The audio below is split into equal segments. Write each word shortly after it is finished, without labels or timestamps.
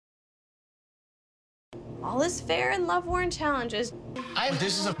All is fair in Love War and challenges.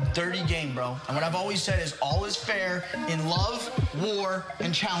 This is a dirty game, bro. And what I've always said is all is fair in love, war,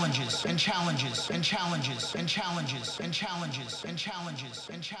 and challenges, and challenges, and challenges, and challenges, and challenges, and challenges,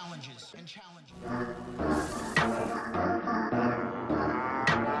 and challenges, and challenges.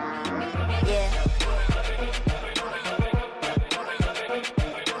 Yeah.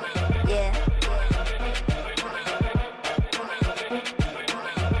 Yeah.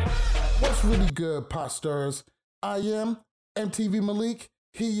 What's really good, pot stars? I am MTV Malik.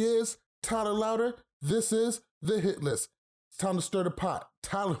 He is Tyler Louder. This is The Hit List. It's time to stir the pot.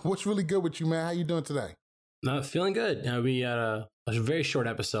 Tyler, what's really good with you, man? How you doing today? Feeling good. We had a very short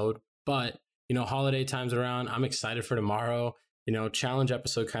episode, but, holiday time's around. I'm excited for tomorrow. Challenge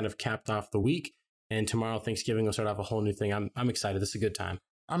episode kind of capped off the week, and tomorrow, Thanksgiving, will start off a whole new thing. I'm excited. This is a good time.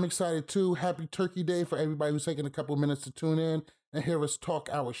 I'm excited too. Happy Turkey Day for everybody who's taking a couple of minutes to tune in and hear us talk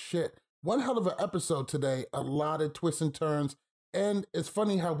our shit. One hell of an episode today. A lot of twists and turns. And it's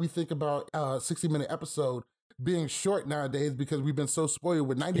funny how we think about a 60-minute episode being short nowadays because we've been so spoiled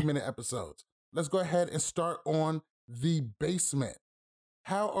with 90-minute episodes. Let's go ahead and start on the basement.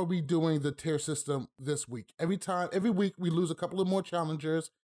 How are we doing the tier system this week? Every week we lose a couple of more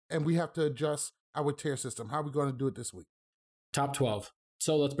challengers and we have to adjust our tier system. How are we going to do it this week? Top 12.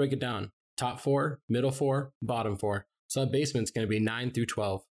 So let's break it down. Top 4, middle 4, bottom 4. So that basement's going to be 9 through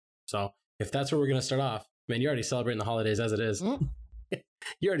 12. So if that's where we're going to start off, man, you're already celebrating the holidays as it is.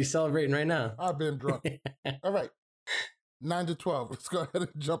 You're already celebrating right now. I've been drunk. All right. 9 to 12. Let's go ahead and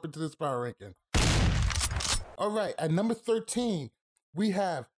jump into this power ranking. All right. At number 13, we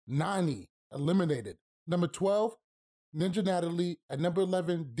have Nany eliminated. Number 12, Ninja Natalie. At number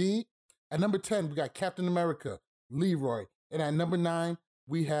 11, D. At number 10, we got Captain America, Leroy. And at number 9,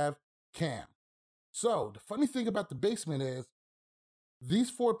 we have Cam. So the funny thing about the basement is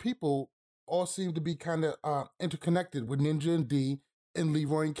these 4 people all seem to be kind of interconnected with Ninja and D and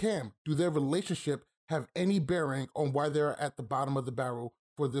Leroy and Cam. Do their relationship have any bearing on why they're at the bottom of the barrel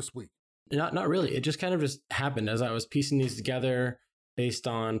for this week? Not really. It just kind of just happened as I was piecing these together based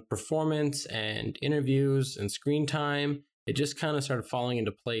on performance and interviews and screen time. It just kind of started falling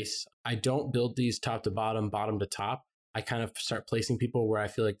into place. I don't build these top to bottom, bottom to top. I kind of start placing people where I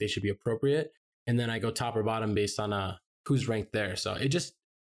feel like they should be appropriate. And then I go top or bottom based on who's ranked there. So it just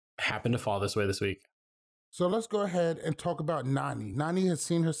happened to fall this way this week. So let's go ahead and talk about Nany. Nany has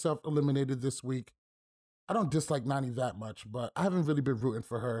seen herself eliminated this week. I don't dislike Nany that much, but I haven't really been rooting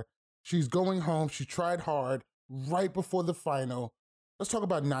for her. She's going home. She tried hard right before the final. Let's talk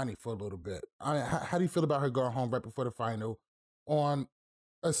about Nany for a little bit. How do you feel about her going home right before the final on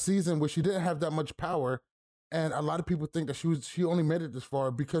a season where she didn't have that much power? And a lot of people think that she only made it this far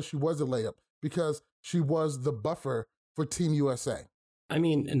because she was a layup, because she was the buffer for Team USA. I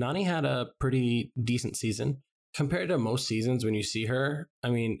mean, Nany had a pretty decent season compared to most seasons when you see her. I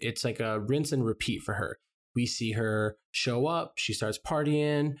mean, it's like a rinse and repeat for her. We see her show up, she starts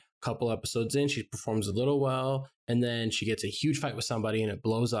partying, a couple episodes in, she performs a little well, and then she gets a huge fight with somebody and it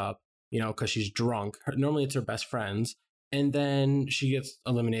blows up, because she's drunk. Normally it's her best friends, and then she gets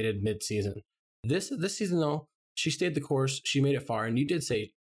eliminated mid-season. This season, though, she stayed the course, she made it far, and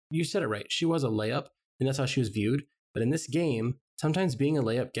you said it right, she was a layup, and that's how she was viewed. But in this game, sometimes being a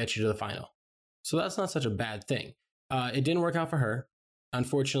layup gets you to the final. So that's not such a bad thing. It didn't work out for her.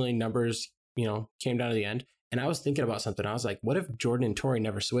 Unfortunately, numbers, came down to the end. And I was thinking about something. I was like, what if Jordan and Tori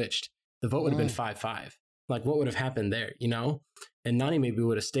never switched? The vote would have been 5-5. Like, what would have happened there, And Nany maybe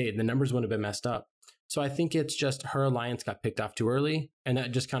would have stayed. The numbers wouldn't have been messed up. So I think it's just her alliance got picked off too early, and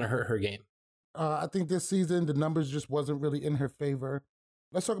that just kind of hurt her game. I think this season, the numbers just wasn't really in her favor.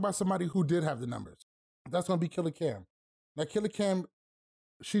 Let's talk about somebody who did have the numbers. That's going to be Killer Cam. Now, Killer Cam,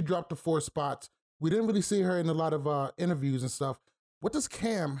 she dropped to 4 spots. We didn't really see her in a lot of interviews and stuff. What does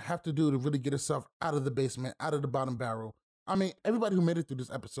Cam have to do to really get herself out of the basement, out of the bottom barrel? I mean, everybody who made it through this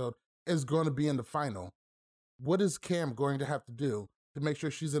episode is going to be in the final. What is Cam going to have to do to make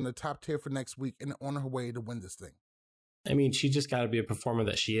sure she's in the top tier for next week and on her way to win this thing? I mean, she just got to be a performer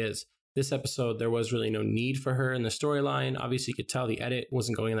that she is. This episode, there was really no need for her in the storyline. Obviously, you could tell the edit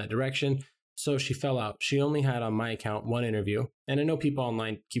wasn't going in that direction. So she fell out. She only had, on my account, 1 interview. And I know people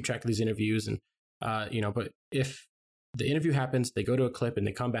online keep track of these interviews. And, but if the interview happens, they go to a clip and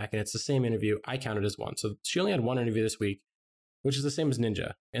they come back and it's the same interview, I count it as 1. So she only had 1 interview this week, which is the same as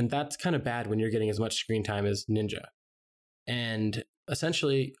Ninja. And that's kind of bad when you're getting as much screen time as Ninja. And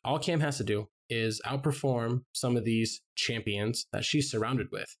essentially, all Cam has to do is outperform some of these champions that she's surrounded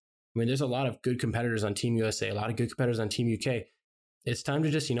with. I mean, there's a lot of good competitors on Team USA, a lot of good competitors on Team UK. It's time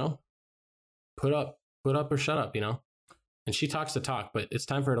to just, put up or shut up, And she talks the talk, but it's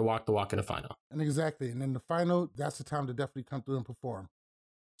time for her to walk the walk in the final. And exactly. And in the final, that's the time to definitely come through and perform.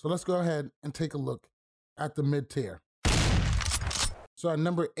 So let's go ahead and take a look at the mid-tier. So at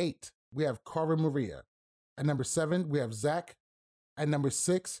number 8, we have Cara Maria. At number 7, we have Zach. At number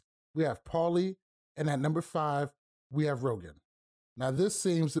 6, we have Paulie. And at number 5, we have Rogan. Now this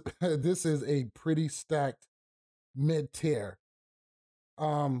seems, this is a pretty stacked mid-tier.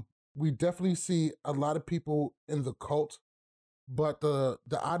 We definitely see a lot of people in the cult, but the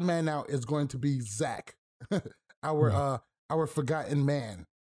odd man out is going to be Zach, our forgotten man.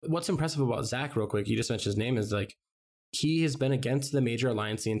 What's impressive about Zach, real quick, you just mentioned his name, is like he has been against the major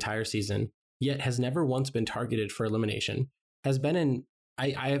alliance the entire season, yet has never once been targeted for elimination. Has been in, I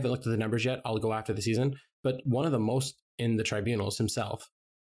haven't looked at the numbers yet, I'll go after the season, but one of the most in the tribunals himself.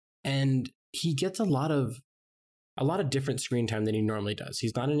 And he gets a lot of different screen time than he normally does.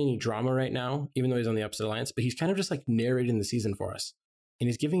 He's not in any drama right now, even though he's on the Upset Alliance, but he's kind of just like narrating the season for us. And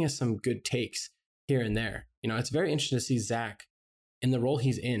he's giving us some good takes here and there. You know, it's very interesting to see Zach in the role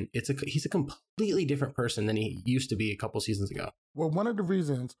he's in. He's a completely different person than he used to be a couple seasons ago. Well, one of the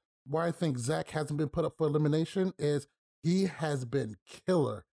reasons why I think Zach hasn't been put up for elimination is he has been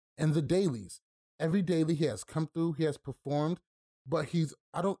killer in the dailies. Every daily he has come through, he has performed, but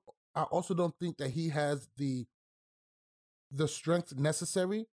I also don't think that he has the strength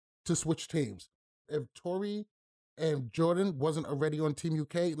necessary to switch teams. If Tori and Jordan wasn't already on Team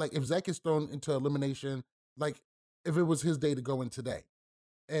UK, like if Zach is thrown into elimination, like if it was his day to go in today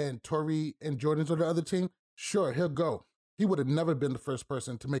and Tori and Jordan's on the other team, sure, he'll go. He would have never been the first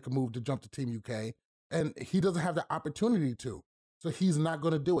person to make a move to jump to Team UK, and he doesn't have the opportunity to. So he's not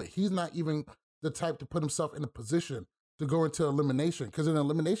going to do it. He's not even the type to put himself in a position to go into elimination, because in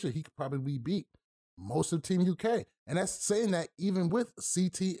elimination, he could probably beat most of Team UK. And that's saying that even with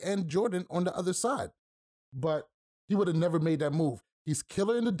CT and Jordan on the other side. But he would have never made that move. He's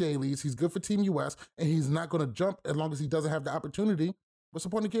killer in the dailies, he's good for Team US, and he's not going to jump as long as he doesn't have the opportunity. What's the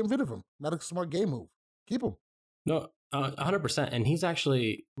point of getting rid of him? Not a smart game move. Keep him. No, 100%. And he's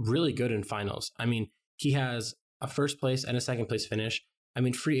actually really good in finals. I mean, he has a first place and a second place finish. I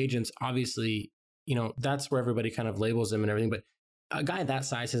mean, free agents, obviously, you know, that's where everybody kind of labels him and everything. But a guy that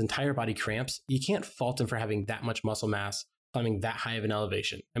size, his entire body cramps, you can't fault him for having that much muscle mass climbing that high of an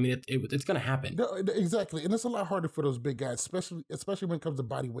elevation. I mean, it's going to happen. No, exactly. And it's a lot harder for those big guys, especially when it comes to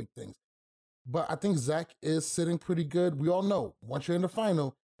body weight things. But I think Zach is sitting pretty good. We all know once you're in the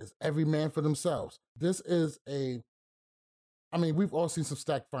final, it's every man for themselves. This is we've all seen some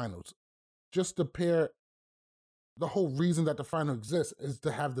stacked finals. Just to pair, the whole reason that the final exists is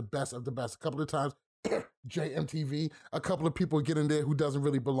to have the best of the best. A couple of times, JMTV, a couple of people get in there who doesn't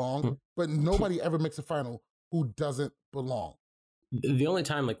really belong, but nobody ever makes a final who doesn't belong. The only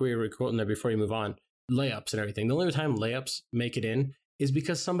time, like we were quoting there before you move on, layups and everything, the only time layups make it in is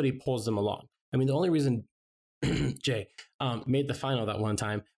because somebody pulls them along. I mean, the only reason Jay made the final that one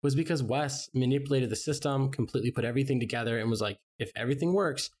time was because Wes manipulated the system, completely put everything together, and was like, if everything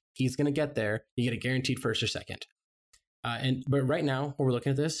works, he's going to get there. You get a guaranteed first or second. But right now, when we're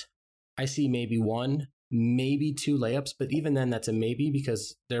looking at this, I see maybe one, maybe two layups, but even then that's a maybe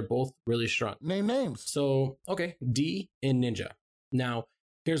because they're both really strong. Name names. So, okay, D and Ninja. Now,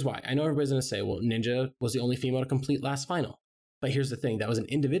 here's why. I know everybody's going to say, well, Ninja was the only female to complete last final. But here's the thing. That was an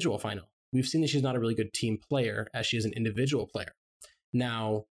individual final. We've seen that she's not a really good team player as she is an individual player.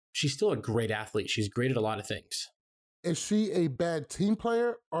 Now, she's still a great athlete. She's great at a lot of things. Is she a bad team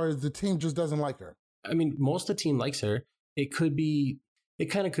player or the team just doesn't like her? I mean, most of the team likes her. It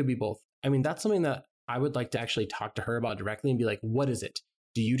kind of could be both. I mean, that's something that I would like to actually talk to her about directly and be like, what is it?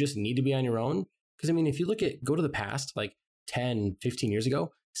 Do you just need to be on your own? Because I mean, if you go to the past, like 10, 15 years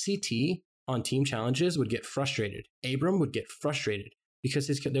ago, CT on team challenges would get frustrated. Abram would get frustrated because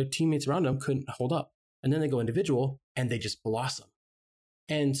their teammates around him couldn't hold up. And then they go individual and they just blossom.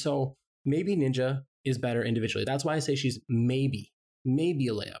 And so maybe Ninja is better individually. That's why I say she's maybe a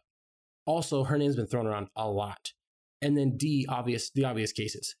layup. Also, her name's been thrown around a lot. And then D, the obvious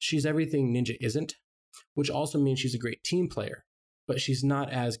cases. She's everything Ninja isn't, which also means she's a great team player, but she's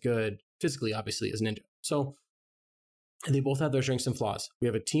not as good physically, obviously, as Ninja. So they both have their strengths and flaws. We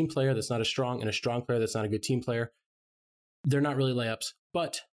have a team player that's not as strong and a strong player that's not a good team player. They're not really layups,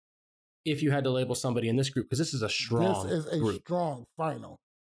 but if you had to label somebody in this group, because this is a strong This is a group. strong final.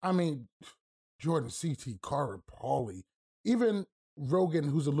 I mean, Jordan, CT, Cara, Paulie, even Rogan,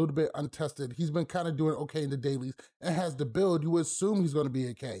 who's a little bit untested, he's been kind of doing okay in the dailies and has the build. You would assume he's going to be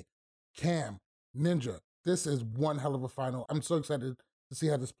okay. Cam, Ninja, this is one hell of a final. I'm so excited to see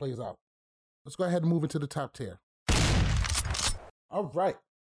how this plays out. Let's go ahead and move into the top tier. All right.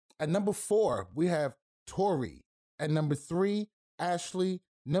 At number 4, we have Tori. At number 3, Ashley.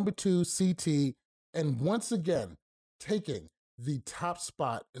 Number 2, CT. And once again, taking the top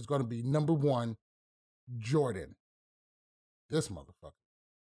spot is going to be number 1, Jordan. This motherfucker.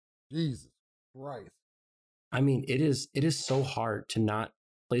 Jesus Christ. I mean, it is so hard to not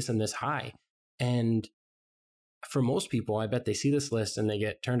place him this high. And for most people, I bet they see this list and they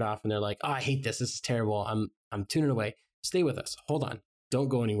get turned off and they're like, oh, I hate this. This is terrible. I'm tuning away. Stay with us. Hold on. Don't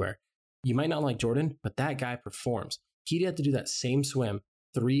go anywhere. You might not like Jordan, but that guy performs. He had to do that same swim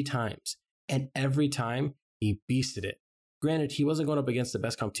 3 times. And every time he beasted it. Granted, he wasn't going up against the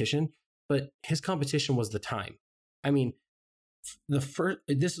best competition, but his competition was the time. I mean,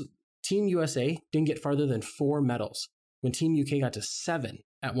 Team USA didn't get farther than 4 medals when Team UK got to 7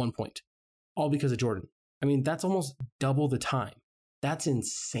 at one point, all because of Jordan. I mean, that's almost double the time. That's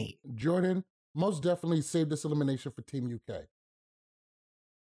insane. Jordan most definitely saved this elimination for Team UK.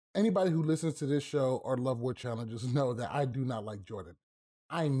 Anybody who listens to this show or Love War Challenges know that I do not like Jordan.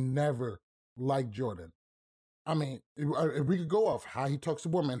 I never liked Jordan. I mean, if we could go off how he talks to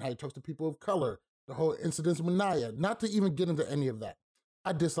women, how he talks to people of color, the whole incidents with Naya, not to even get into any of that.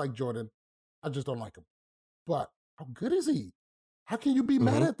 I dislike Jordan. I just don't like him. But how good is he? How can you be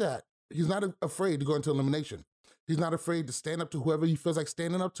mad at that? He's not afraid to go into elimination. He's not afraid to stand up to whoever he feels like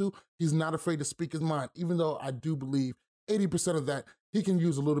standing up to. He's not afraid to speak his mind, even though I do believe 80% of that, he can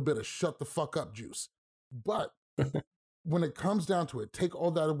use a little bit of shut the fuck up juice. But when it comes down to it, take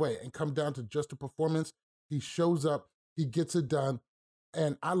all that away and come down to just a performance. He shows up, he gets it done.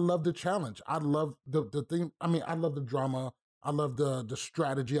 And I love the challenge. I love the thing. I mean, I love the drama. I love the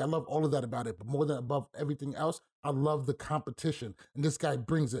strategy. I love all of that about it. But more than above everything else, I love the competition. And this guy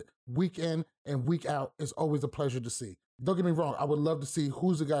brings it week in and week out. It's always a pleasure to see. Don't get me wrong. I would love to see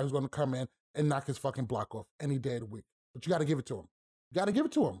who's the guy who's going to come in and knock his fucking block off any day of the week. But you got to give it to him. You got to give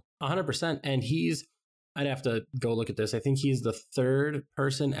it to him. 100%. And I'd have to go look at this. I think he's the 3rd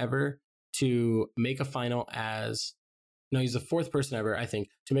person ever to make a final he's the 4th person ever, I think,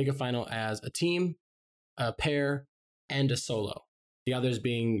 to make a final as a team, a pair, and a solo. The others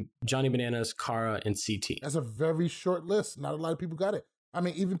being Johnny Bananas, Cara, and CT. That's a very short list. Not a lot of people got it. I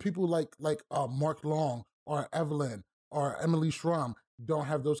mean, even people like Mark Long or Evelyn or Emily Schramm don't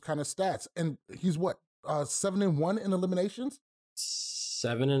have those kind of stats. And he's what, 7-1 in eliminations?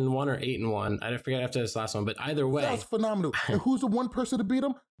 7-1 or 8-1. I forget after this last one, but either way. That's phenomenal. And who's the one person to beat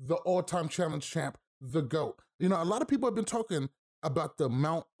him? The all-time challenge champ, the GOAT. You know, a lot of people have been talking about the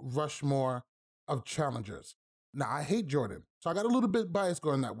Mount Rushmore of challengers. Now, I hate Jordan, so I got a little bit bias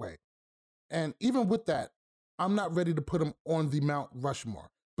going that way. And even with that, I'm not ready to put him on the Mount Rushmore.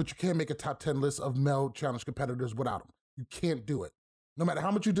 But you can't make a top 10 list of male challenge competitors without him. You can't do it. No matter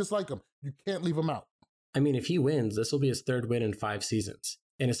how much you dislike him, you can't leave him out. I mean, if he wins, this will be his 3rd win in 5 seasons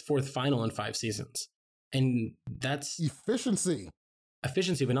and his 4th final in 5 seasons. And that's efficiency,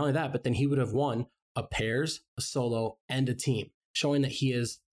 but not only that, but then he would have won a pairs, a solo, and a team, showing that he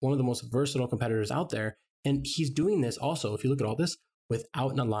is one of the most versatile competitors out there. And he's doing this also, if you look at all this,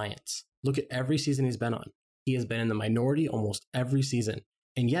 without an alliance. Look at every season he's been on. He has been in the minority almost every season.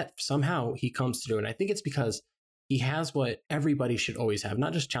 And yet, somehow, he comes through. And I think it's because he has what everybody should always have,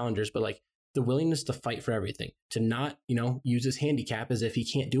 not just challengers, but like the willingness to fight for everything, to not, use his handicap as if he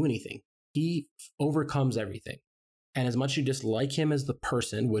can't do anything. He overcomes everything. And as much as you dislike him as the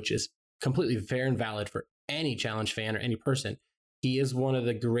person, which is completely fair and valid for any challenge fan or any person, he is one of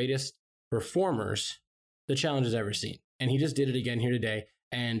the greatest performers the challenge has ever seen. And he just did it again here today.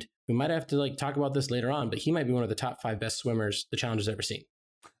 And we might have to talk about this later on, but he might be one of the top 5 best swimmers the challenge has ever seen.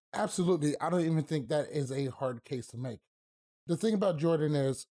 Absolutely. I don't even think that is a hard case to make. The thing about Jordan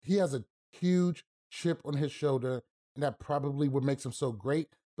is he has a huge chip on his shoulder, and that probably what makes him so great.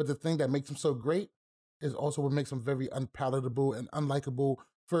 But the thing that makes him so great is also what makes him very unpalatable and unlikable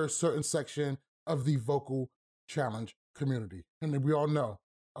for a certain section of the vocal challenge community. And we all know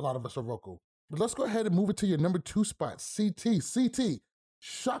a lot of us are vocal. But let's go ahead and move it to your number 2 spot, CT. CT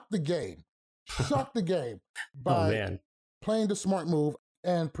shocked the game. Shocked the game by playing the smart move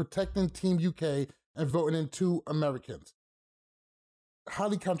and protecting Team UK and voting in 2 Americans.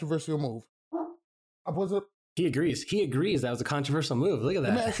 Highly controversial move. He agrees. He agrees that was a controversial move. Look at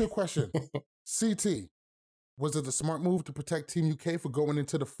that. Let me ask you a question. CT, was it the smart move to protect Team UK for going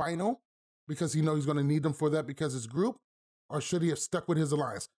into the final because he knows he's going to need them for that because it's group? Or should he have stuck with his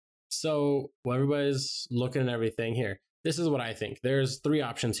alliance? So while everybody's looking at everything here, this is what I think. There's 3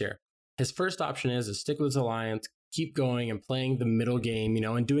 options here. His first option is to stick with his alliance, keep going and playing the middle game,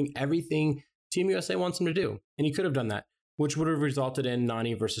 and doing everything Team USA wants him to do. And he could have done that, which would have resulted in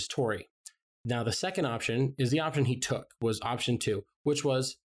Nany versus Tori. Now, the second option is the option he took, was option 2, which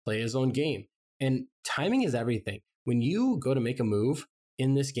was play his own game. And timing is everything. when you go to make a move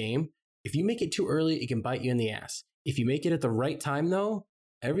in this game, if you make it too early, it can bite you in the ass. If you make it at the right time, though,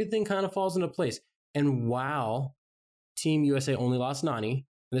 everything kind of falls into place. And while Team USA only lost Nany,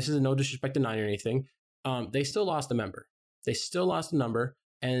 and this is no disrespect to Nany or anything, they still lost a member. They still lost a number.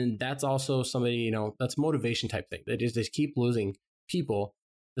 And that's also somebody, that's motivation type thing. They just keep losing people.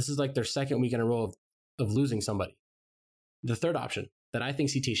 This is like their second week in a row of losing somebody. The third option that I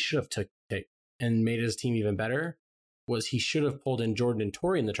think CT should have took and made his team even better was he should have pulled in Jordan and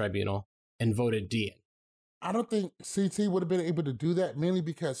Tori in the tribunal and voted D in. I don't think CT would have been able to do that, mainly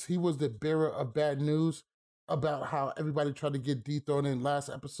because he was the bearer of bad news about how everybody tried to get D thrown in last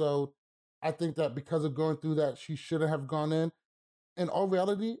episode. I think that because of going through that, she shouldn't have gone in. In all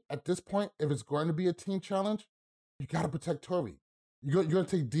reality, at this point, if it's going to be a team challenge, you got to protect Tori. You're going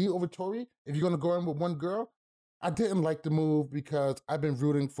to take D over Tori if you're going to go in with one girl? I didn't like the move because I've been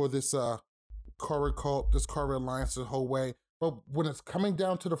rooting for this Cara cult, this Cara alliance the whole way. But when it's coming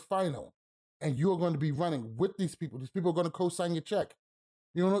down to the final and you are going to be running with these people are going to co-sign your check.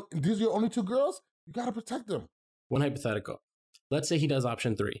 These are your only two girls? You got to protect them. One hypothetical. Let's say he does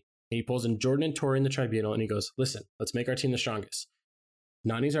option 3. And he pulls in Jordan and Tori in the tribunal and he goes, listen, let's make our team the strongest.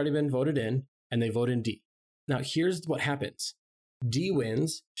 Nany's already been voted in, and they vote in D. Now, here's what happens. D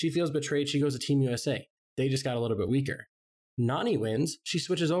wins. She feels betrayed. She goes to Team USA. They just got a little bit weaker. Nany wins. She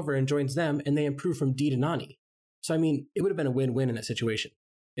switches over and joins them, and they improve from D to Nany. So, it would have been a win-win in that situation.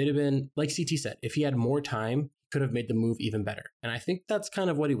 It would have been, like CT said, if he had more time, he could have made the move even better. And I think that's kind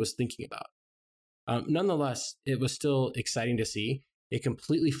of what he was thinking about. Nonetheless, it was still exciting to see. It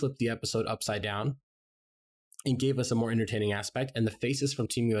completely flipped the episode upside down and gave us a more entertaining aspect, and the faces from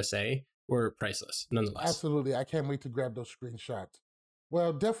Team USA were priceless, nonetheless. Absolutely. I can't wait to grab those screenshots.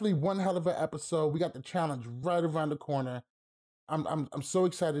 Well, definitely one hell of an episode. We got the challenge right around the corner. I'm so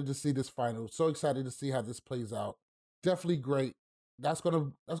excited to see this final. So excited to see how this plays out. Definitely great. That's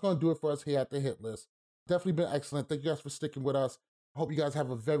gonna do it for us here at the Hit List. Definitely been excellent. Thank you guys for sticking with us. Hope you guys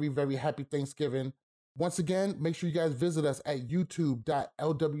have a very, very happy Thanksgiving. Once again, make sure you guys visit us at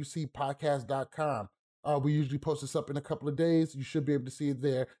youtube.lwcpodcast.com. We usually post this up in a couple of days. You should be able to see it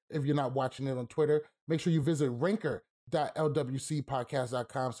there if you're not watching it on Twitter. Make sure you visit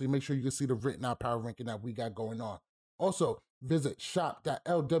ranker.lwcpodcast.com so you make sure you can see the written out power ranking that we got going on. Also, visit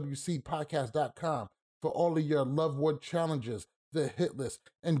shop.lwcpodcast.com for all of your Love War challenges, the Hit List,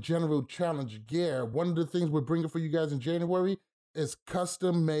 and general challenge gear. One of the things we're bringing for you guys in January is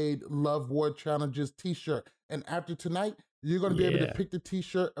custom-made Love War Challenges t-shirt. And after tonight, you're going to be able to pick the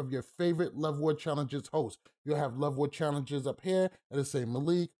t-shirt of your favorite Love War Challenges host. You'll have Love War Challenges up here, and it'll say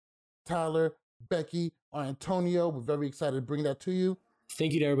Malik, Tyler, Becky, or Antonio. We're very excited to bring that to you.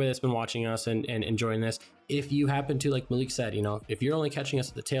 Thank you to everybody that's been watching us and enjoying this. If you happen to, like Malik said, if you're only catching us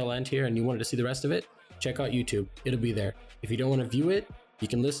at the tail end here and you wanted to see the rest of it, check out YouTube. It'll be there. If you don't want to view it, you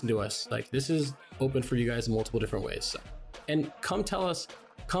can listen to us. This is open for you guys in multiple different ways. So. And come tell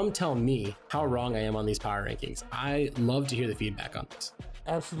me how wrong I am on these power rankings. I love to hear the feedback on this.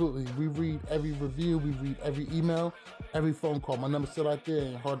 Absolutely. We read every review. We read every email, every phone call. My number's still out there.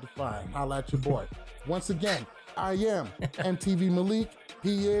 Ain't hard to find. Holla at your boy. Once again, I am MTV Malik.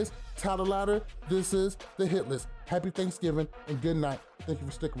 He is Tyler Louder. This is The Hit List. Happy Thanksgiving and good night. Thank you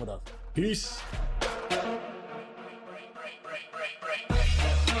for sticking with us. Peace.